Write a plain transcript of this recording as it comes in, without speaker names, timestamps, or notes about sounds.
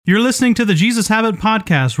You're listening to the Jesus Habit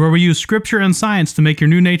Podcast, where we use scripture and science to make your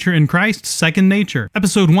new nature in Christ second nature.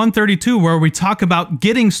 Episode 132, where we talk about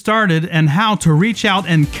getting started and how to reach out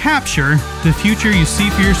and capture the future you see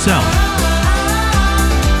for yourself.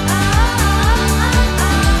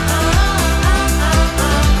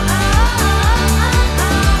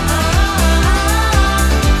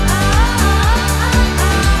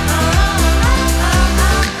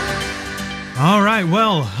 All right,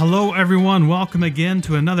 well, hello everyone. Welcome again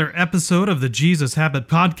to another episode of the Jesus Habit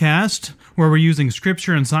Podcast, where we're using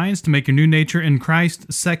scripture and science to make your new nature in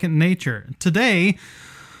Christ second nature. Today,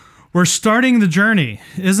 we're starting the journey.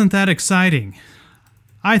 Isn't that exciting?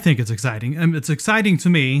 I think it's exciting. It's exciting to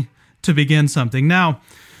me to begin something. Now,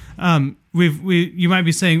 you might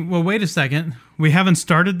be saying, well, wait a second. We haven't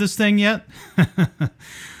started this thing yet?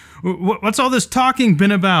 What's all this talking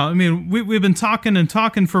been about? I mean, we've been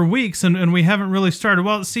talking for weeks, and we haven't really started.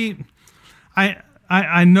 Well, see,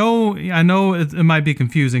 I know it might be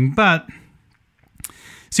confusing, but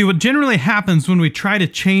see, what generally happens when we try to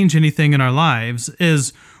change anything in our lives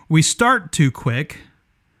is we start too quick,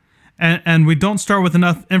 and we don't start with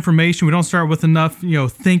enough information. We don't start with enough,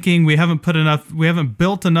 thinking. We haven't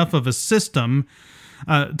built enough of a system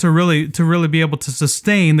to really be able to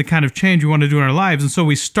sustain the kind of change we want to do in our lives. And so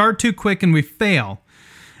we start too quick and we fail.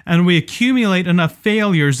 And we accumulate enough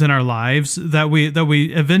failures in our lives that we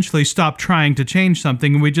eventually stop trying to change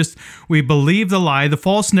something. And we believe the lie, the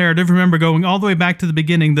false narrative. Remember, going all the way back to the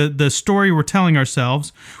beginning, the story we're telling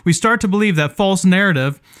ourselves. We start to believe that false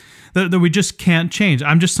narrative that we just can't change.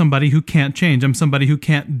 I'm just somebody who can't change. I'm somebody who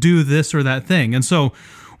can't do this or that thing. And so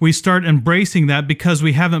we start embracing that because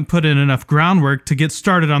we haven't put in enough groundwork to get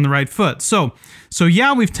started on the right foot. So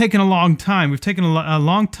yeah, we've taken a long time. We've taken a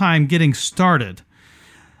long time getting started.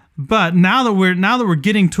 But now that we're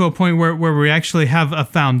getting to a point where we actually have a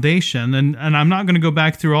foundation, and I'm not going to go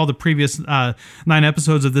back through all the previous 9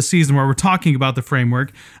 episodes of this season where we're talking about the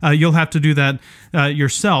framework. You'll have to do that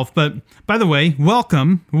yourself. But by the way,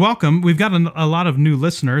 welcome. We've got a lot of new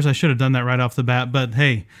listeners. I should have done that right off the bat, but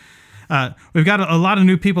hey. We've got a lot of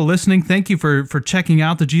new people listening. Thank you for checking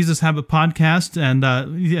out the Jesus Habit Podcast,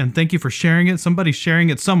 and thank you for sharing it. Somebody's sharing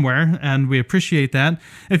it somewhere, and we appreciate that.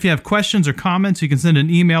 If you have questions or comments, you can send an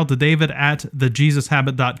email to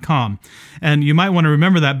david@thejesushabit.com. And you might want to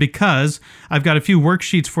remember that because I've got a few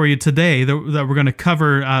worksheets for you today that we're going to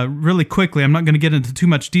cover really quickly. I'm not going to get into too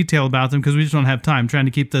much detail about them because we just don't have time. I'm trying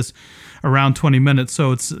to keep this around 20 minutes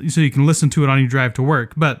so you can listen to it on your drive to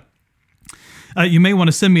work. But you may want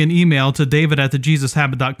to send me an email to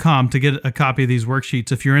david@thejesushabit.com to get a copy of these worksheets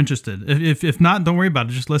if you're interested. If not, don't worry about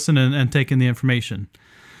it. Just listen and take in the information.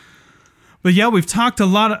 But yeah, we've talked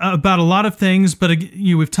about a lot of things, but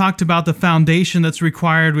we've talked about the foundation that's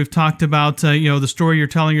required. We've talked about the story you're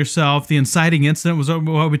telling yourself. The inciting incident was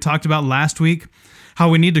what we talked about last week. How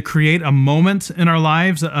we need to create a moment in our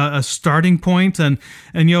lives, a starting point, and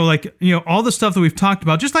all the stuff that we've talked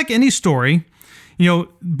about. Just like any story.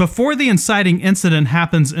 Before the inciting incident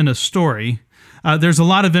happens in a story, there's a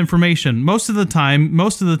lot of information. Most of the time,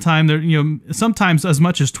 sometimes as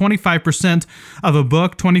much as 25% of a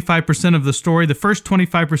book, 25% of the story, the first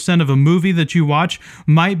 25% of a movie that you watch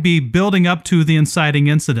might be building up to the inciting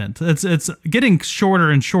incident. It's getting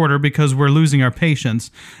shorter and shorter because we're losing our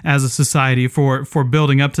patience as a society for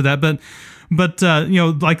building up to that. But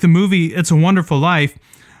like the movie It's a Wonderful Life,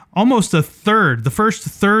 almost the first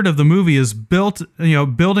third of the movie is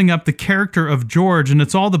building up the character of George, and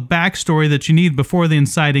it's all the backstory that you need before the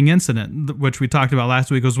inciting incident, which we talked about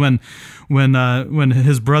last week, was when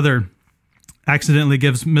his brother accidentally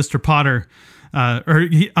gives Mr. Potter,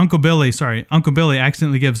 Uncle Billy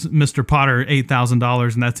accidentally gives Mr. Potter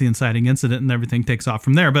 $8,000, and that's the inciting incident, and everything takes off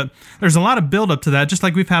from there. But there's a lot of build up to that, just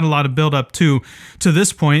like we've had a lot of build up to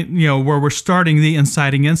this point, where we're starting the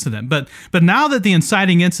inciting incident. But now that the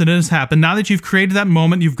inciting incident has happened, now that you've created that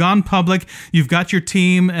moment, you've gone public, you've got your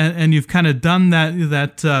team, and you've kind of done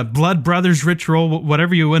that blood brothers ritual,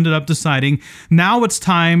 whatever you ended up deciding. Now it's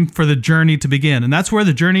time for the journey to begin, and that's where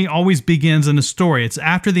the journey always begins in a story. It's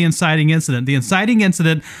after the inciting incident. The inciting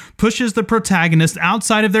incident pushes the protagonist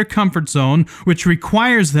outside of their comfort zone, which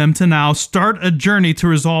requires them to now start a journey to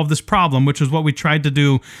resolve this problem, which is what we tried to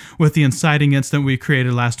do with the inciting incident we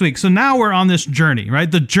created last week. So now we're on this journey,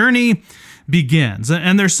 right? The journey begins,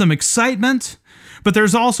 and there's some excitement, but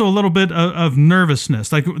there's also a little bit of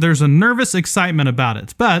nervousness. Like there's a nervous excitement about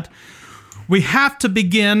it, but we have to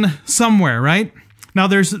begin somewhere, right? Now,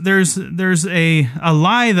 there's a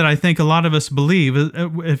lie that I think a lot of us believe,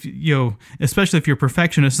 especially if you're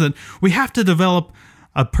perfectionists, that we have to develop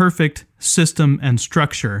a perfect system and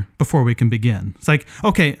structure before we can begin. It's like,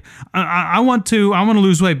 okay, I want to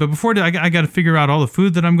lose weight, but before I got to figure out all the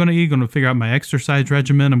food that I'm going to eat. I'm going to figure out my exercise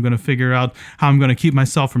regimen. I'm going to figure out how I'm going to keep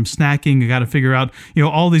myself from snacking. I got to figure out,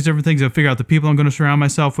 all these different things. I got to figure out the people I'm going to surround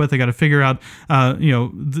myself with. I got to figure out,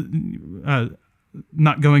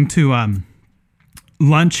 not going to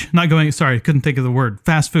lunch. Couldn't think of the word.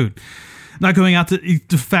 Fast food. Not going out to eat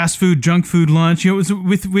the fast food, junk food lunch.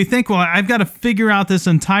 We think, well, I've got to figure out this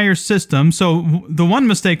entire system. So the one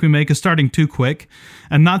mistake we make is starting too quick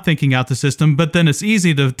and not thinking out the system. But then it's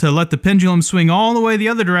easy to let the pendulum swing all the way the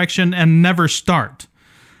other direction and never start.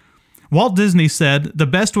 Walt Disney said, the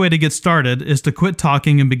best way to get started is to quit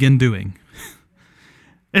talking and begin doing.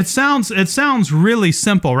 It sounds really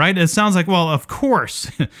simple, right? It sounds like, well, of course,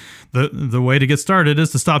 the way to get started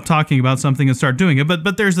is to stop talking about something and start doing it.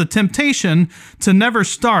 But there's a temptation to never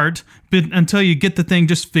start until you get the thing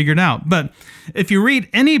just figured out. But if you read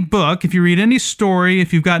any book, if you read any story,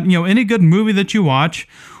 if you've got any good movie that you watch,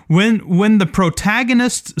 when the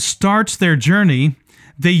protagonist starts their journey,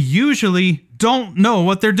 they usually don't know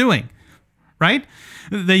what they're doing, right?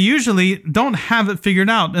 They usually don't have it figured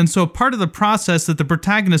out. And so part of the process that the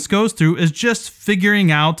protagonist goes through is just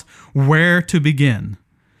figuring out where to begin.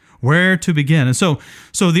 And so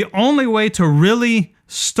the only way to really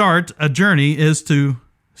start a journey is to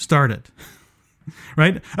start it,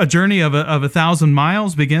 right? A journey of 1,000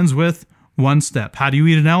 miles begins with one step. How do you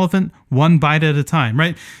eat an elephant? One bite at a time,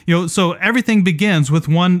 right? So everything begins with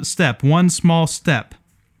one step, one small step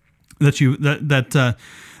that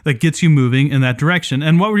gets you moving in that direction.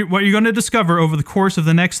 And what you're going to discover over the course of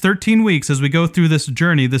the next 13 weeks as we go through this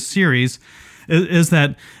journey, this series, is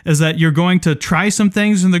that you're going to try some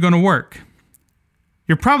things and they're going to work.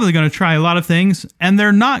 You're probably going to try a lot of things and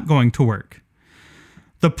they're not going to work.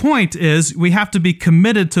 The point is we have to be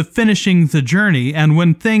committed to finishing the journey, and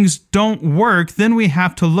when things don't work, then we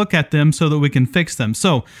have to look at them so that we can fix them.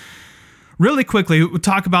 So really quickly, we'll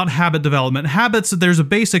talk about habit development. Habits, there's a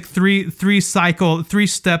basic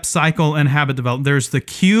three-step cycle in habit development. There's the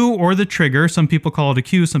cue or the trigger. Some people call it a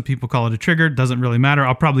cue, some people call it a trigger. It doesn't really matter.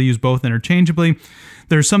 I'll probably use both interchangeably.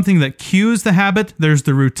 There's something that cues the habit, there's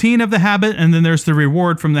the routine of the habit, and then there's the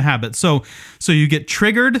reward from the habit. So you get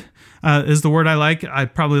triggered, is the word I like. I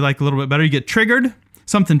probably like a little bit better. You get triggered.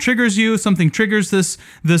 Something triggers you, something triggers this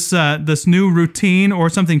new routine, or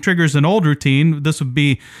something triggers an old routine. This would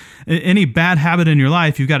be any bad habit in your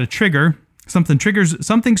life. You've got a trigger. Something's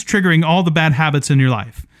triggering all the bad habits in your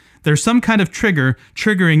life. There's some kind of trigger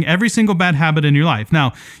triggering every single bad habit in your life.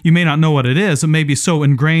 Now, you may not know what it is. It may be so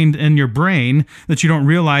ingrained in your brain that you don't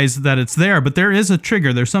realize that it's there, but there is a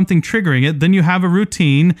trigger. There's something triggering it. Then you have a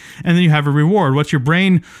routine, and then you have a reward. What your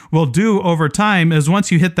brain will do over time is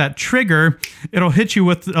once you hit that trigger, it'll hit you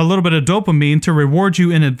with a little bit of dopamine to reward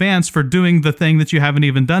you in advance for doing the thing that you haven't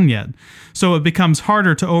even done yet. So it becomes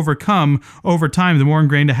harder to overcome over time the more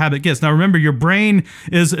ingrained a habit gets. Now remember, your brain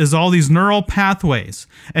is all these neural pathways,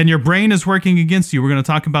 and your brain is working against you. We're going to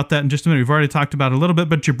talk about that in just a minute. We've already talked about it a little bit,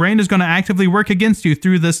 but your brain is going to actively work against you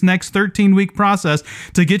through this next 13-week process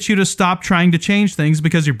to get you to stop trying to change things,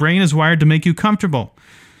 because your brain is wired to make you comfortable.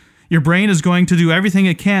 Your brain is going to do everything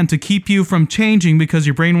it can to keep you from changing, because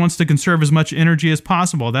your brain wants to conserve as much energy as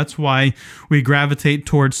possible. That's why we gravitate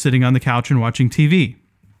towards sitting on the couch and watching TV,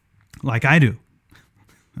 like I do.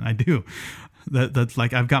 I do. That's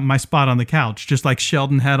like I've got my spot on the couch, just like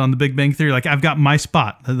Sheldon had on The Big Bang Theory. Like I've got my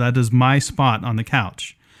spot. That is my spot on the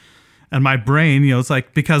couch. And my brain, it's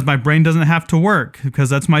like, because my brain doesn't have to work,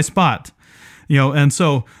 because that's my spot. And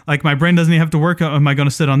so like my brain doesn't even have to work. Am I going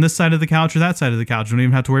to sit on this side of the couch or that side of the couch? I don't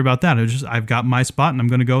even have to worry about that. I've got my spot, and I'm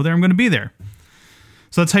going to go there. I'm going to be there.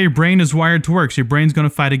 So that's how your brain is wired to work. So your brain's going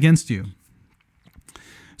to fight against you.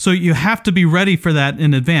 So you have to be ready for that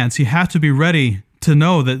in advance. You have to be ready to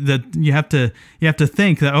know that you have to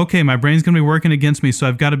think that, okay, my brain's going to be working against me, so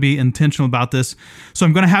I've got to be intentional about this. So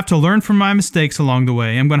I'm going to have to learn from my mistakes along the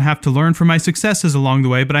way. I'm going to have to learn from my successes along the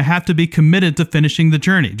way, but I have to be committed to finishing the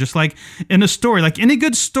journey. Just like in a story, like any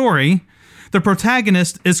good story, the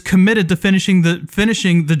protagonist is committed to finishing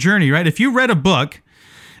the journey, right? If you read a book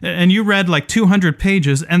and you read like 200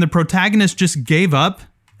 pages and the protagonist just gave up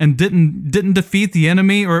and didn't defeat the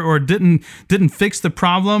enemy, or didn't fix the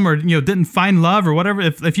problem, or didn't find love or whatever.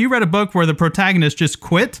 If you read a book where the protagonist just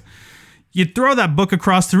quit, you'd throw that book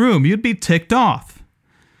across the room. You'd be ticked off.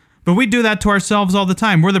 But we do that to ourselves all the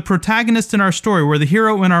time. We're the protagonist in our story. We're the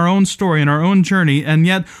hero in our own story, in our own journey, and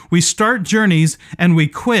yet we start journeys and we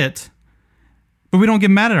quit, but we don't get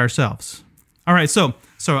mad at ourselves. All right, so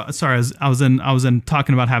So sorry, I was in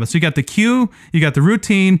talking about habits. So you got the cue, you got the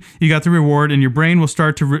routine, you got the reward, and your brain will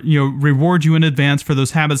start to reward you in advance for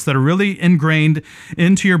those habits that are really ingrained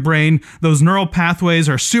into your brain. Those neural pathways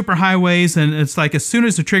are super highways, and it's like as soon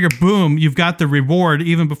as the trigger, boom, you've got the reward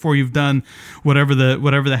even before you've done whatever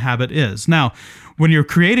the habit is. Now, when you're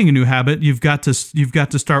creating a new habit, you've got to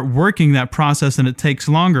start working that process, and it takes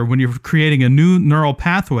longer. When you're creating a new neural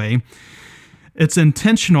pathway, it's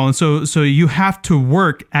intentional, and so you have to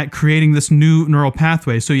work at creating this new neural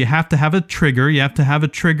pathway. So you have to have a trigger, and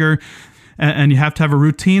you have to have a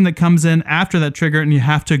routine that comes in after that trigger, and you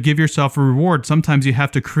have to give yourself a reward. Sometimes you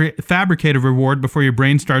have to fabricate a reward before your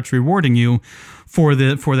brain starts rewarding you for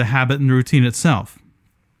the habit and the routine itself.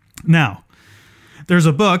 Now, there's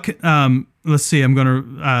a book. Let's see. I'm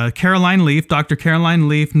going to Caroline Leaf, Dr. Caroline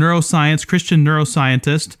Leaf, neuroscience, Christian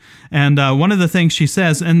neuroscientist, and one of the things she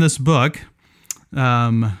says in this book.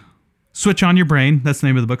 Switch on Your Brain. That's the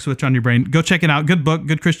name of the book, Switch on Your Brain. Go check it out. Good book,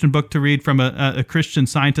 good Christian book to read from a Christian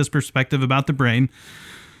scientist perspective about the brain.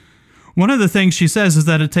 One of the things she says is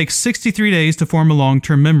that it takes 63 days to form a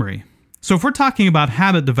long-term memory. So if we're talking about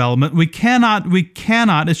habit development, we cannot,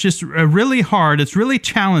 it's just really hard, it's really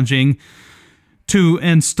challenging to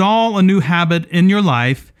install a new habit in your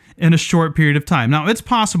life in a short period of time. Now, it's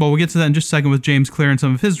possible. We'll get to that in just a second with James Clear and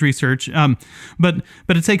some of his research. But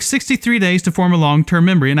it takes 63 days to form a long-term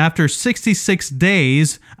memory. And after 66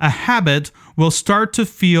 days, a habit will start to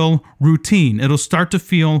feel routine. It'll start to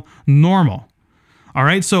feel normal. All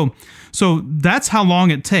right? So that's how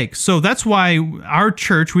long it takes. So that's why our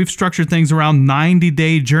church, we've structured things around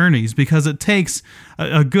 90-day journeys, because it takes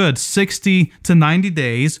a good 60 to 90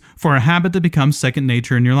 days for a habit to become second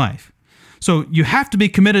nature in your life. So you have to be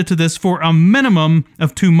committed to this for a minimum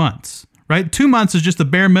of 2 months, right? 2 months is just the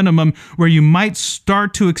bare minimum where you might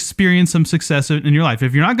start to experience some success in your life.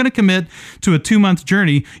 If you're not going to commit to a 2-month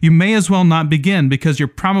journey, you may as well not begin, because you're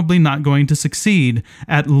probably not going to succeed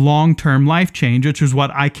at long-term life change, which is what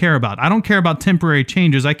I care about. I don't care about temporary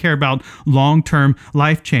changes. I care about long-term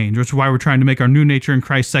life change, which is why we're trying to make our new nature in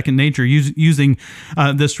Christ second nature using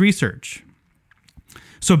this research.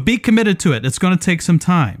 So be committed to it. It's going to take some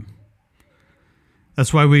time.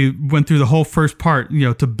 That's why we went through the whole first part,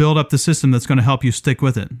 to build up the system that's going to help you stick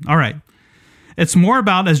with it. All right. It's more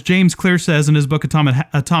about, as James Clear says in his book,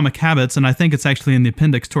 Atomic Habits, and I think it's actually in the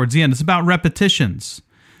appendix towards the end, it's about repetitions.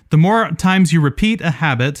 The more times you repeat a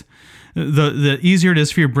habit, the easier it is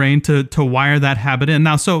for your brain to wire that habit in.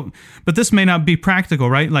 Now, but this may not be practical,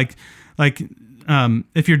 right? Like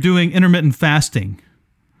if you're doing intermittent fasting,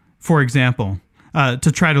 for example,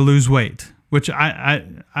 to try to lose weight, which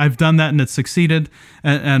I've done that and it's succeeded,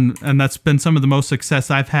 and that's been some of the most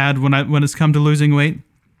success I've had when it's come to losing weight,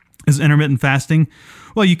 is intermittent fasting.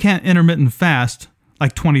 Well, you can't intermittent fast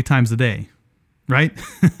like 20 times a day, right?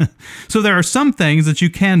 So there are some things that you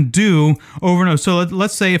can do over and over. So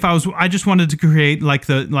let's say if I just wanted to create like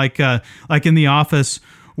in the office,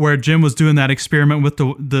 where Jim was doing that experiment with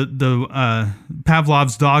the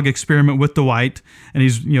Pavlov's dog experiment with Dwight, and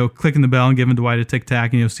he's clicking the bell and giving Dwight a tic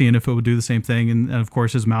tac, and seeing if it would do the same thing, and of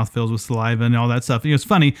course his mouth fills with saliva and all that stuff. It's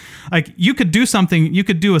funny, like you could do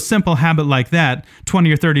a simple habit like that 20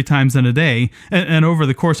 or 30 times in a day, and over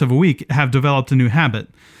the course of a week have developed a new habit.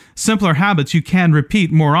 Simpler habits you can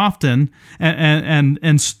repeat more often and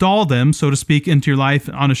install them, so to speak, into your life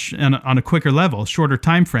on a quicker level, shorter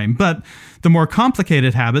time frame. But the more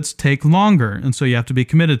complicated habits take longer, and so you have to be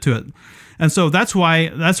committed to it. And so that's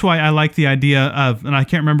why I like the idea of, and I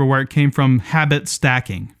can't remember where it came from, habit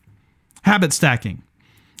stacking. Habit stacking.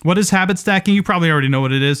 What is habit stacking? You probably already know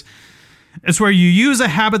what it is. It's where you use a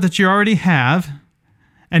habit that you already have,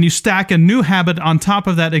 and you stack a new habit on top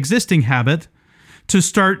of that existing habit to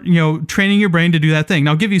start, training your brain to do that thing.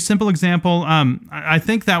 Now, I'll give you a simple example. I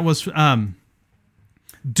think that was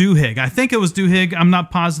Duhigg. I think it was Duhigg. I'm not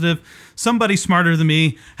positive. Somebody smarter than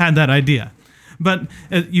me had that idea. But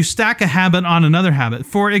you stack a habit on another habit.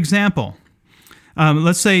 For example,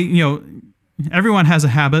 let's say, everyone has a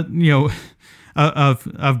habit,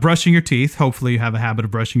 of brushing your teeth. Hopefully you have a habit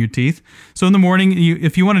of brushing your teeth. So in the morning,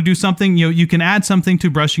 if you want to do something, you can add something to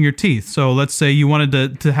brushing your teeth. So let's say you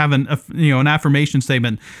wanted to have an affirmation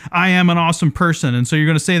statement. I am an awesome person. And so you're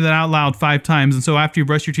going to say that out loud 5 times. And so after you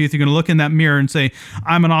brush your teeth, you're going to look in that mirror and say,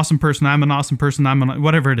 I'm an awesome person. I'm an awesome person.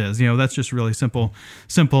 Whatever it is. That's just really simple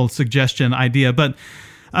suggestion idea. But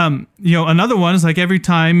another one is like every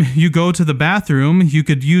time you go to the bathroom, you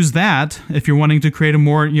could use that if you're wanting to create a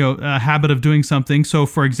more, a habit of doing something. So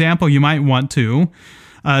for example, you might want to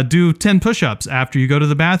do 10 push-ups after you go to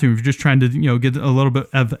the bathroom. If you're just trying to, get a little bit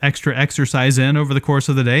of extra exercise in over the course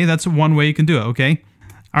of the day, that's one way you can do it. Okay.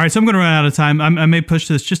 All right, so I'm going to run out of time. I may push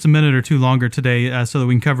this just a minute or two longer today so that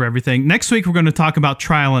we can cover everything. Next week, we're going to talk about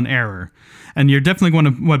trial and error. And you're definitely going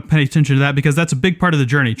to want to pay attention to that because that's a big part of the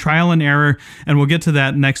journey, trial and error, and we'll get to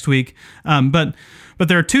that next week. But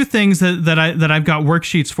there are two things that I've got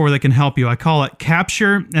worksheets for that can help you. I call it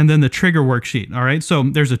capture and then the trigger worksheet. All right, so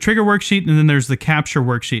there's a trigger worksheet and then there's the capture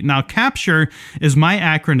worksheet. Now, capture is my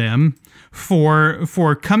acronym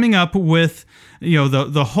for coming up with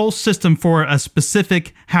the whole system for a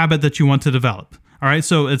specific habit that you want to develop. All right,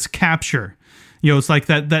 so it's capture. It's like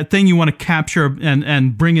that thing you want to capture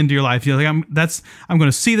and bring into your life. You're like, I'm going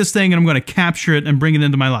to see this thing and I'm going to capture it and bring it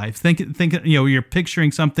into my life. Think, you're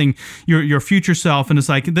picturing something, your future self, and it's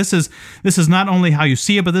like this is not only how you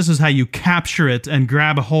see it, but this is how you capture it and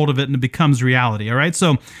grab a hold of it and it becomes reality. All right.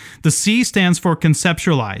 So the C stands for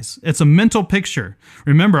conceptualize. It's a mental picture.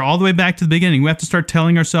 Remember, all the way back to the beginning, we have to start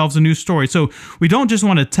telling ourselves a new story. So we don't just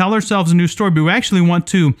want to tell ourselves a new story, but we actually want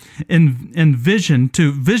to envision,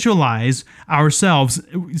 to visualize ourselves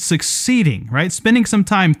succeeding, right? Spending some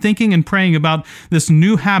time thinking and praying about this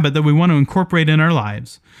new habit that we want to incorporate in our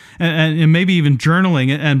lives. And maybe even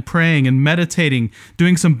journaling and praying and meditating,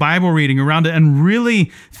 doing some Bible reading around it, and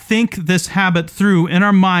really think this habit through in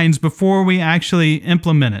our minds before we actually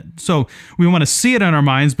implement it. So we want to see it in our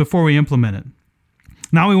minds before we implement it.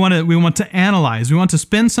 Now we want to analyze. We want to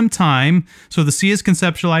spend some time. So the C is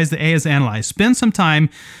conceptualize, the A is analyze. Spend some time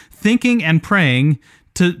thinking and praying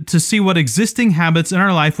to see what existing habits in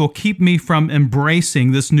our life will keep me from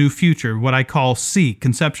embracing this new future, what I call C,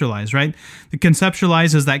 conceptualize, right? The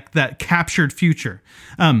conceptualize is that captured future.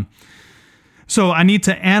 So I need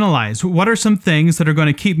to analyze what are some things that are going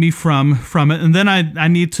to keep me from it, and then I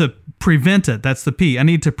need to prevent it. That's the P. I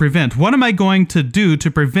need to prevent. What am I going to do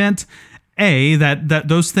to prevent A, that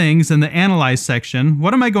those things in the analyze section?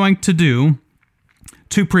 What am I going to do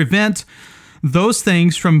to prevent those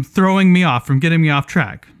things from throwing me off, from getting me off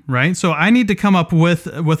track, right? So I need to come up with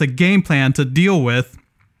a game plan to deal with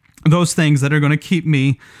those things that are going to keep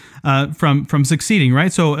me from succeeding,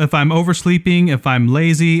 right? So if I'm oversleeping, if I'm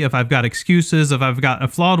lazy, if I've got excuses, if I've got a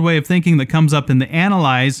flawed way of thinking that comes up in the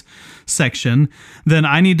analyze section, then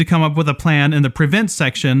I need to come up with a plan in the prevent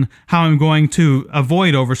section, how I'm going to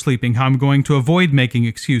avoid oversleeping, how I'm going to avoid making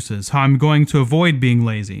excuses, how I'm going to avoid being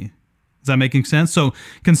lazy. Is that making sense? So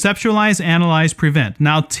conceptualize, analyze, prevent.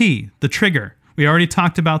 Now T, the trigger. We already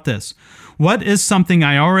talked about this. What is something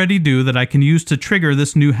I already do that I can use to trigger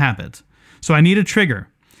this new habit? So I need a trigger.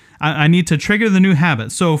 I need to trigger the new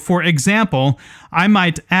habit. So for example, I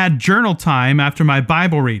might add journal time after my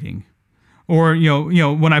Bible reading. Or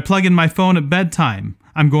when I plug in my phone at bedtime,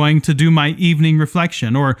 I'm going to do my evening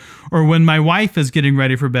reflection, or when my wife is getting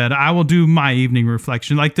ready for bed, I will do my evening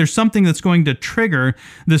reflection. Like there's something that's going to trigger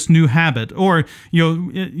this new habit, or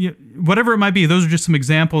whatever it might be. Those are just some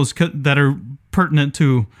examples that are pertinent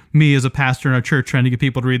to me as a pastor in our church, trying to get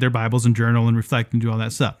people to read their Bibles and journal and reflect and do all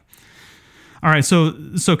that stuff. All right, so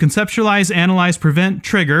conceptualize, analyze, prevent,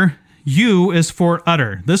 trigger. U is for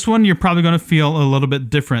utter. This one you're probably going to feel a little bit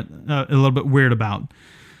different, a little bit weird about.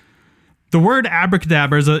 The word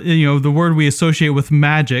abracadabra is the word we associate with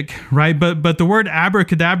magic, right? But the word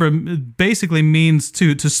abracadabra basically means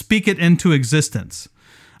to speak it into existence.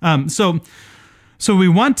 So we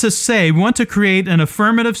want to create an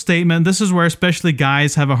affirmative statement. This is where especially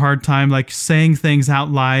guys have a hard time, like saying things out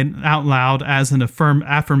loud as an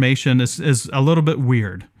affirmation is a little bit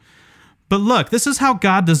weird. But look, this is how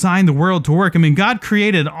God designed the world to work. I mean, God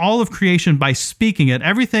created all of creation by speaking it.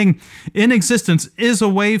 Everything in existence is a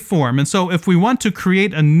waveform. And so if we want to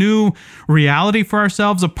create a new reality for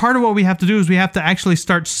ourselves, a part of what we have to do is we have to actually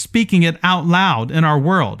start speaking it out loud in our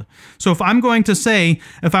world. So if I'm going to say,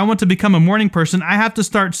 if I want to become a morning person, I have to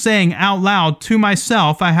start saying out loud to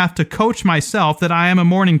myself, I have to coach myself that I am a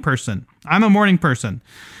morning person. I'm a morning person.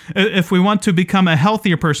 If we want to become a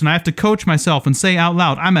healthier person, I have to coach myself and say out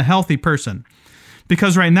loud, I'm a healthy person.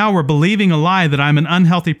 Because right now we're believing a lie that I'm an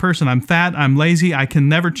unhealthy person. I'm fat, I'm lazy, I can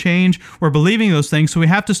never change. We're believing those things, so we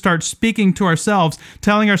have to start speaking to ourselves,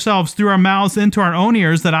 telling ourselves through our mouths into our own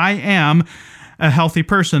ears that I am a healthy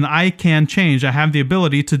person. I can change. I have the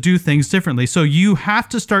ability to do things differently. So you have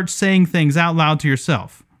to start saying things out loud to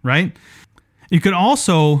yourself, right? You could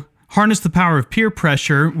also harness the power of peer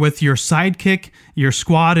pressure with your sidekick, your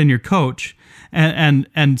squad, and your coach,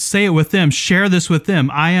 and say it with them. Share this with them.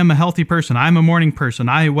 I am a healthy person. I'm a morning person.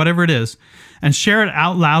 Whatever it is, and share it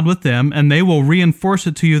out loud with them, and they will reinforce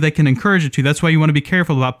it to you. They can encourage it to you. That's why you want to be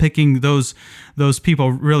careful about picking those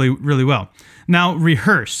people really, really well. Now,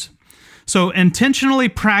 rehearse. So intentionally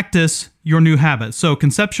practice your new habit. So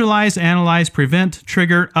conceptualize, analyze, prevent,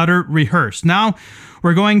 trigger, utter, rehearse. Now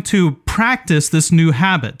we're going to practice this new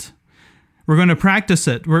habit. We're going to practice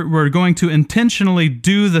it. We're going to intentionally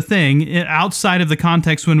do the thing outside of the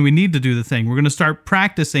context when we need to do the thing. We're going to start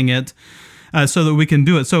practicing it so that we can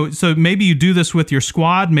do it. So maybe you do this with your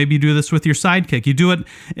squad. Maybe you do this with your sidekick. You do it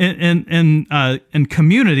in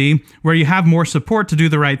community where you have more support to do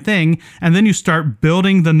the right thing, and then you start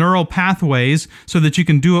building the neural pathways so that you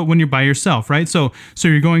can do it when you're by yourself, right? So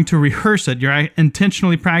you're going to rehearse it. You're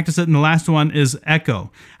intentionally practice it. And the last one is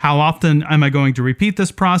echo. How often am I going to repeat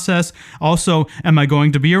this process? Also, am I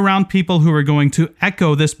going to be around people who are going to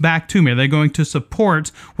echo this back to me? Are they going to support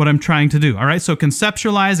what I'm trying to do? All right, so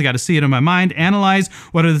conceptualize, I got to see it in my mind. Analyze,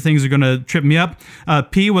 what are the things that are going to trip me up?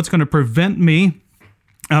 P, what's going to prevent me?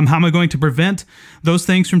 How am I going to prevent those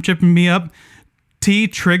things from tripping me up? T,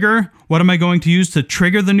 trigger. What am I going to use to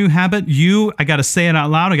trigger the new habit? U, I got to say it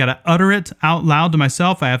out loud. I got to utter it out loud to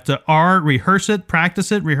myself. I have to R, rehearse it,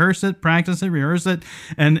 practice it, rehearse it, practice it, rehearse it,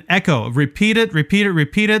 and echo. Repeat it, repeat it,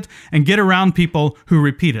 repeat it, and get around people who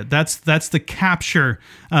repeat it. That's the capture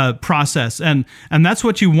process. And that's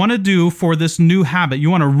what you want to do for this new habit.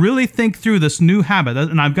 You want to really think through this new habit.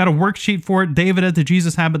 And I've got a worksheet for it,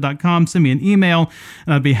 david@thejesushabit.com. Send me an email,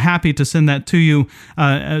 and I'd be happy to send that to you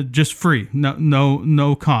just free,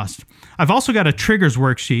 no cost. I've also got a triggers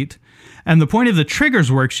worksheet, and the point of the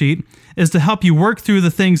triggers worksheet is to help you work through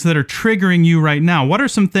the things that are triggering you right now. What are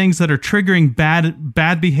some things that are triggering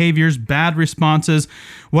bad behaviors, bad responses?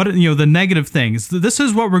 What the negative things? This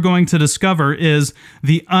is what we're going to discover is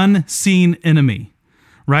the unseen enemy,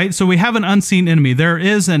 right? So we have an unseen enemy. There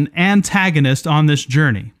is an antagonist on this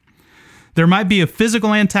journey. There might be a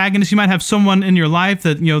physical antagonist. You might have someone in your life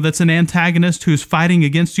that that's an antagonist who's fighting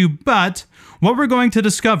against you, but what we're going to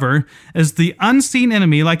discover is the unseen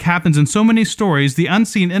enemy, like happens in so many stories. The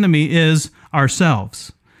unseen enemy is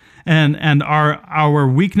ourselves, and our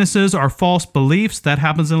weaknesses, our false beliefs. That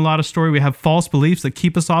happens in a lot of story. We have false beliefs that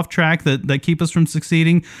keep us off track, that keep us from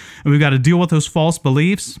succeeding, and we've got to deal with those false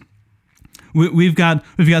beliefs. We've got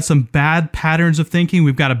some bad patterns of thinking.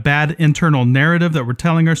 We've got a bad internal narrative that we're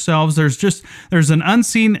telling ourselves. There's an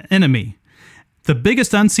unseen enemy. The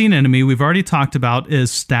biggest unseen enemy we've already talked about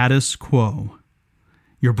is status quo.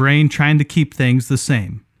 Your brain trying to keep things the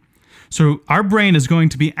same. So our brain is going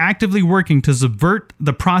to be actively working to subvert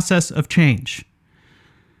the process of change.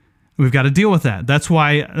 We've got to deal with that. That's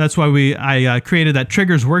why I created that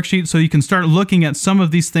triggers worksheet, so you can start looking at some of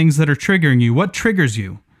these things that are triggering you. What triggers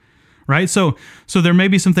you? Right? So there may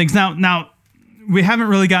be some things. Now we haven't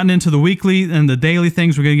really gotten into the weekly and the daily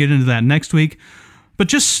things. We're going to get into that next week. But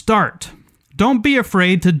just start. Don't be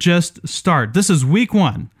afraid to just start. This is week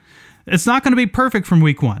 1. It's not going to be perfect from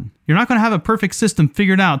week 1. You're not going to have a perfect system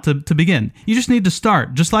figured out to begin. You just need to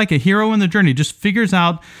start. Just like a hero in the journey just figures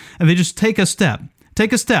out, and they just take a step.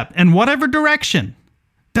 Take a step in whatever direction.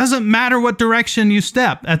 Doesn't matter what direction you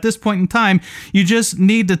step at this point in time. You just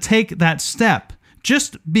need to take that step.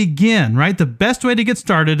 Just begin, right? The best way to get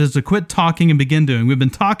started is to quit talking and begin doing. We've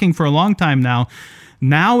been talking for a long time now.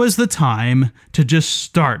 Now is the time to just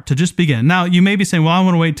start, to just begin. Now, you may be saying, well, I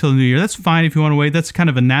want to wait till the new year. That's fine if you want to wait. That's kind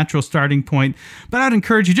of a natural starting point. But I'd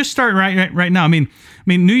encourage you, just start right now. I mean,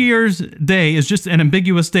 New Year's Day is just an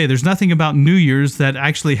ambiguous day. There's nothing about New Year's that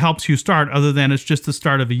actually helps you start other than it's just the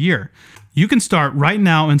start of a year. You can start right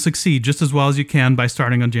now and succeed just as well as you can by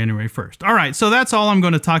starting on January 1st. All right, so that's all I'm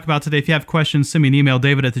going to talk about today. If you have questions, send me an email,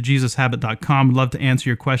 david@thejesushabit.com. I'd love to answer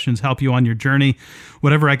your questions, help you on your journey.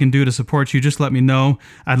 Whatever I can do to support you, just let me know.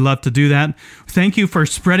 I'd love to do that. Thank you for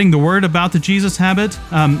spreading the word about the Jesus Habit.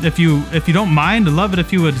 If you don't mind, I'd love it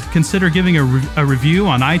if you would consider giving a review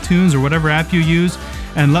on iTunes or whatever app you use,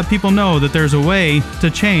 and let people know that there's a way to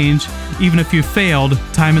change even if you failed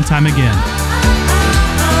time and time again.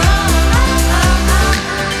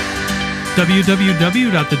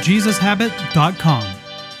 www.thejesushabit.com